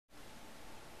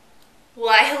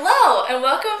Why, hello, and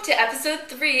welcome to episode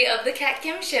 3 of the Kat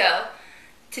Kim Show.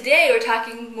 Today we're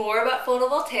talking more about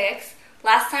photovoltaics.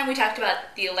 Last time we talked about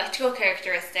the electrical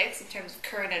characteristics in terms of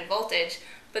current and voltage,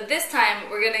 but this time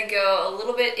we're going to go a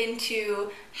little bit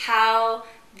into how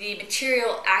the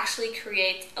material actually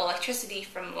creates electricity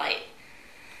from light.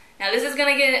 Now this is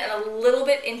going to get a little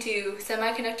bit into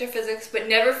semiconductor physics, but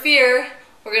never fear,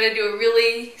 we're going to do a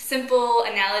really simple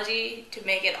analogy to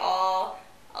make it all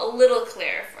a little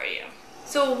clearer for you.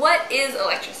 So what is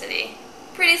electricity?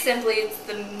 Pretty simply, it's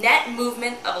the net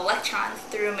movement of electrons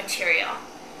through a material.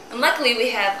 And luckily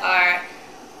we have our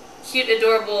cute,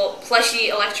 adorable, plushy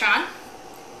electron.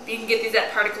 You can get these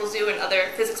at Particle Zoo and other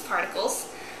physics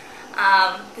particles.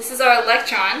 This is our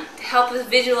electron to help us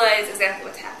visualize exactly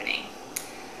what's happening.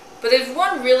 But there's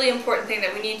one really important thing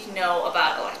that we need to know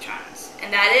about electrons,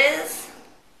 and that is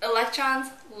electrons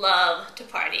love to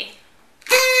party.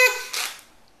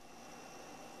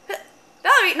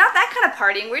 Valerie, not that kind of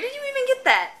partying. Where did you even get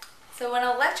that? So when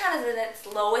an electron is in its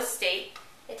lowest state,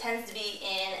 it tends to be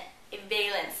in a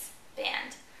valence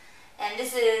band. And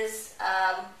this is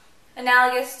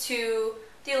analogous to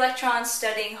the electron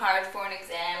studying hard for an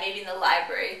exam, maybe in the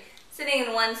library, sitting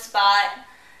in one spot,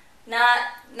 not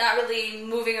really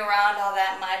moving around all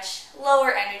that much,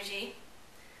 lower energy.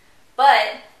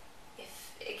 But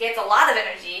if it gets a lot of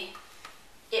energy,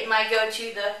 it might go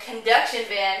to the conduction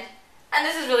band. And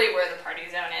this is really where the party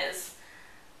zone is.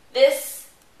 This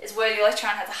is where the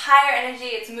electron has a higher energy,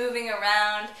 it's moving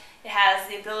around, it has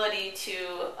the ability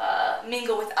to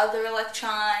mingle with other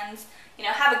electrons,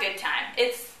 have a good time.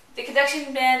 The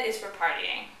conduction band is for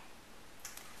partying.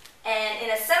 And in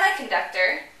a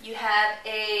semiconductor, you have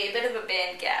a bit of a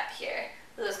band gap here.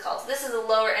 This is called. So this is a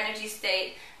lower energy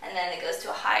state, and then it goes to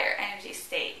a higher energy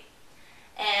state.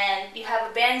 And you have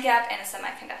a band gap and a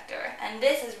semiconductor. And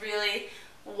this is really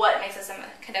what makes a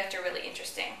semiconductor really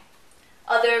interesting.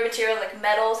 Other materials like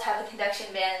metals have the conduction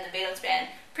band and the valence band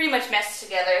pretty much meshed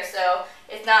together, so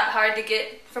it's not hard to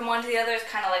get from one to the other. It's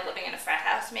kind of like living in a frat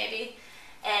house maybe.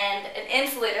 And an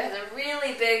insulator has a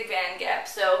really big band gap,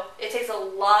 so it takes a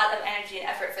lot of energy and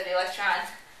effort for the electron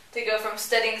to go from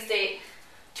studying state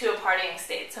to a partying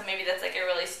state. So maybe that's like a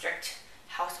really strict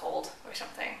household or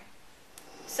something.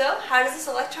 So how does this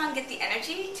electron get the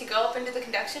energy to go up into the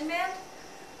conduction band?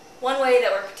 One way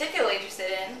that we're particularly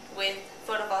interested in with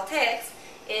photovoltaics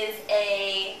is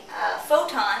a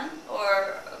photon,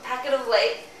 or a packet of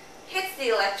light, hits the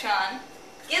electron,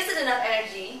 gives it enough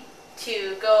energy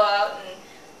to go out and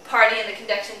party in the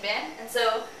conduction band. And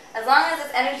so as long as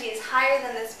its energy is higher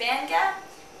than this band gap,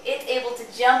 it's able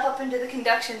to jump up into the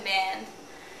conduction band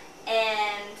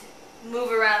and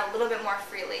move around a little bit more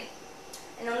freely.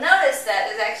 And you'll notice that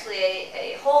there's actually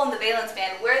a hole in the valence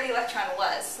band where the electron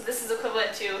was. So this is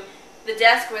equivalent to the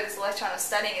desk where this electron is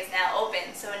studying is now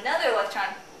open. So another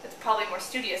electron that's probably more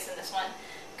studious than this one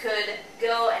could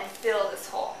go and fill this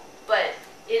hole. But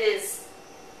it is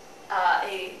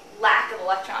a lack of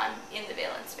electron in the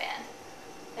valence band.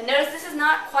 And notice this is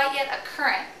not quite yet a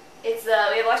current. We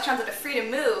have electrons that are free to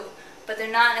move, but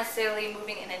they're not necessarily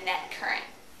moving in a net current.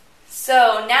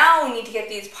 So now we need to get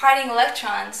these partying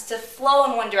electrons to flow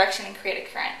in one direction and create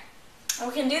a current. And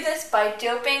we can do this by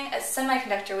doping a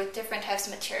semiconductor with different types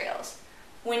of materials.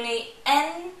 When we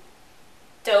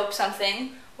N-dope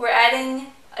something, we're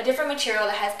adding a different material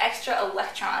that has extra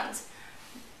electrons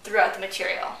throughout the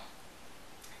material.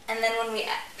 And then when we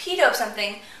P-dope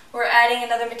something, we're adding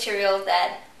another material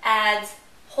that adds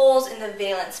holes in the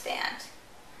valence band.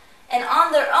 And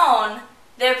on their own,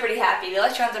 they're pretty happy. The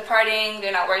electrons are partying,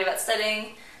 they're not worried about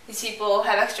studying. These people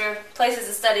have extra places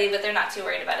to study, but they're not too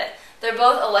worried about it. They're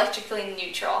both electrically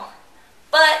neutral.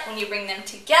 But when you bring them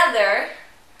together,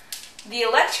 the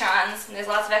electrons, and there's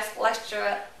lots of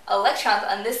extra electrons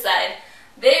on this side,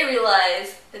 they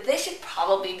realize that they should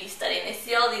probably be studying. They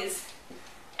see all these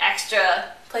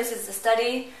extra places to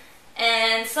study,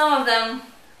 and some of them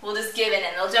will just give in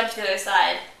and they'll jump to the other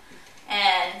side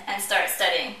and start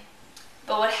studying.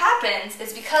 But what happens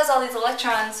is because all these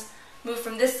electrons move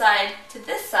from this side to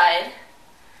this side,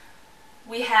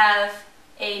 we have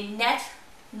a net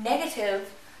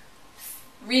negative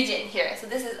region here. So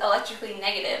this is electrically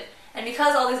negative. And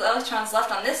because all these electrons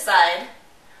left on this side,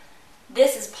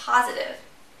 this is positive.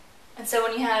 And so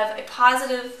when you have a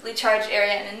positively charged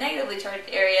area and a negatively charged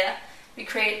area, we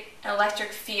create an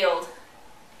electric field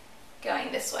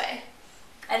going this way.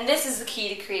 And this is the key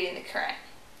to creating the current.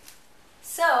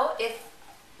 So if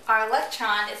our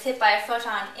electron is hit by a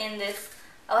photon in this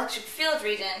electric field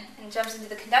region and jumps into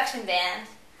the conduction band,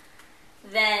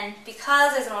 then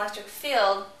because there's an electric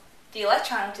field, the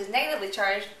electron, which is negatively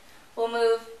charged, will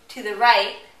move to the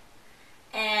right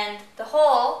and the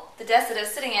hole, the desk that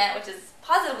it's sitting at, which is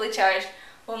positively charged,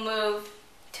 will move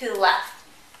to the left.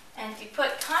 And if you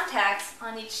put contacts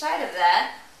on each side of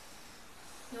that,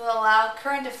 you will allow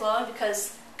current to flow, and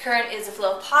because current is a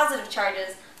flow of positive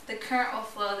charges, the current will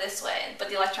flow this way, but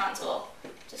the electrons will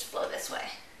just flow this way.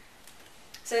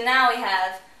 So now we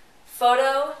have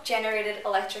photo-generated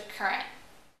electric current.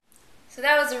 So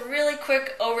that was a really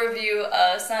quick overview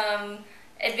of some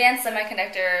advanced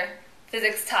semiconductor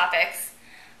physics topics.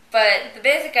 But the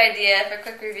basic idea, for a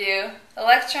quick review,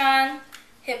 electron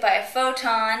hit by a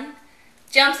photon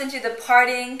jumps into the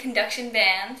parting conduction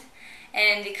band,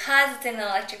 and because it's in an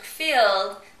electric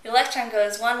field, the electron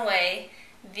goes one way,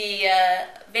 the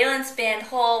valence band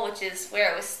hole, which is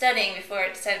where it was studying before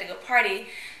it decided to go party,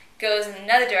 goes in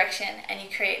another direction, and you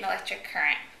create an electric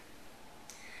current.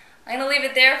 I'm going to leave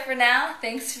it there for now.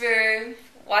 Thanks for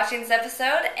watching this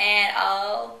episode, and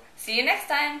I'll see you next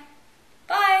time.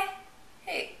 Bye!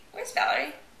 Hey, where's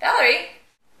Valerie? Valerie?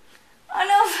 Oh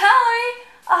no, Valerie!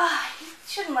 Ah, you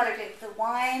shouldn't let her get the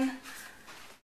wine.